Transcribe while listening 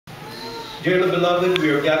Dearly beloved, we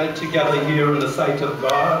are gathered together here in the sight of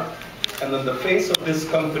God and in the face of this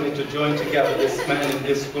company to join together this man and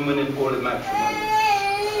this woman in holy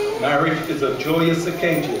matrimony. Marriage is a joyous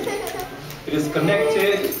occasion. It is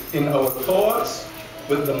connected in our thoughts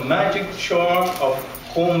with the magic charm of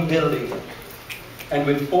home building and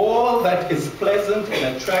with all that is pleasant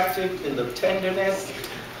and attractive in the tenderness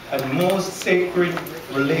and most sacred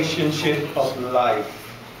relationship of life.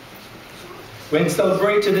 When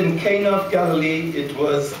celebrated in Cana of Galilee, it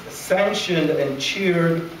was sanctioned and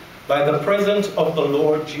cheered by the presence of the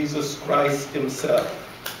Lord Jesus Christ himself,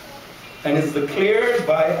 and is declared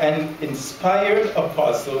by an inspired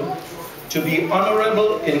apostle to be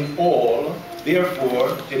honorable in all.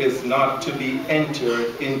 Therefore, it is not to be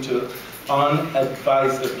entered into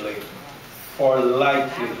unadvisedly or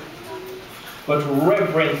lightly, but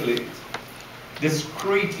reverently,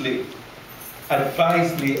 discreetly,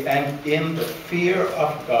 advisedly, and in the fear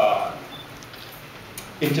of God.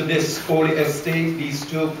 Into this holy estate, these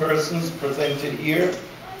two persons presented here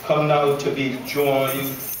come now to be joined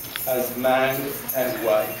as man and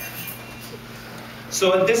wife.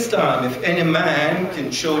 So at this time, if any man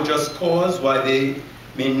can show just cause why they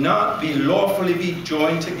may not be lawfully be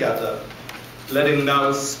joined together, let him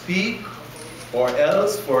now speak, or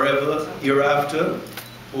else forever hereafter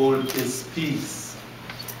hold his peace.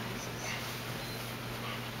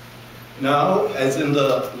 Now, as in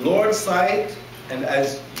the Lord's sight, and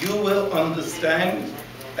as you will understand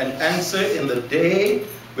and answer in the day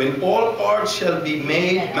when all parts shall be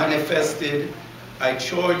made manifested, I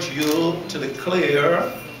charge you to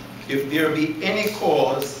declare if there be any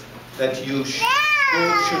cause that you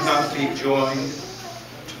should not be joined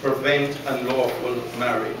to prevent unlawful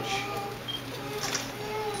marriage.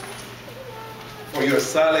 For your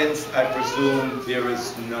silence, I presume there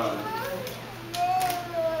is none.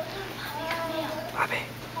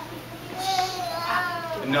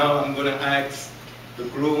 And now I'm going to ask the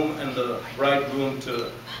groom and the bridegroom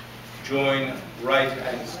to join right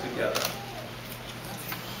hands together.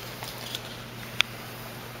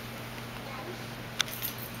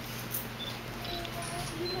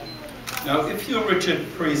 Now, if you, Richard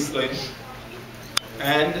Priestley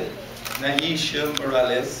and Naisha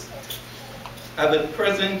Morales, have at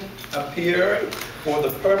present appeared for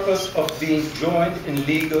the purpose of being joined in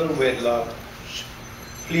legal wedlock,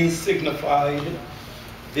 please signify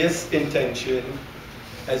this intention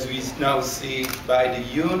as we now see by the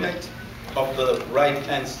unit of the right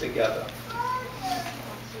hands together.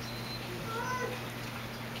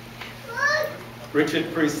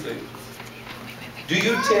 Richard Priestley, do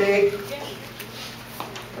you take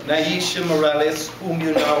Naisha Morales, whom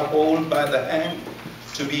you now hold by the hand,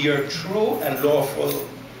 to be your true and lawful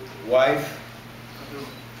wife?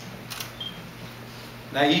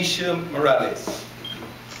 Naisha Morales,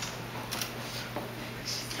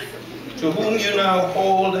 to whom you now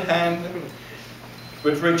hold hand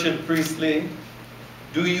with Richard Priestley,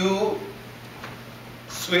 do you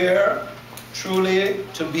swear truly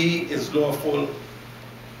to be his lawful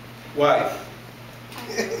wife?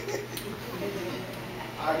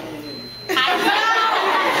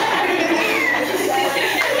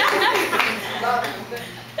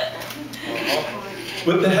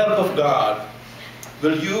 With the help of God,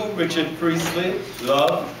 will you, Richard Priestley,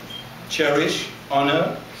 love, cherish,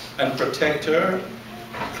 honor, and protect her,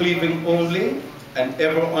 cleaving only and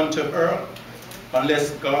ever unto her,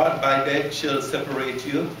 unless God by death shall separate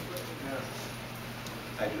you? Yes.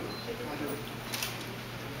 I do.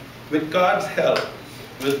 With God's help,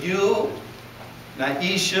 will you,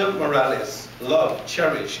 Naisha Morales, love,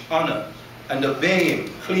 cherish, honor, and obey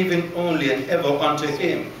him, cleaving only and ever unto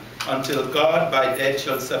him, until God by death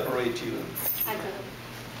shall separate you? I do.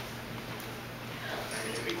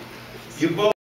 You both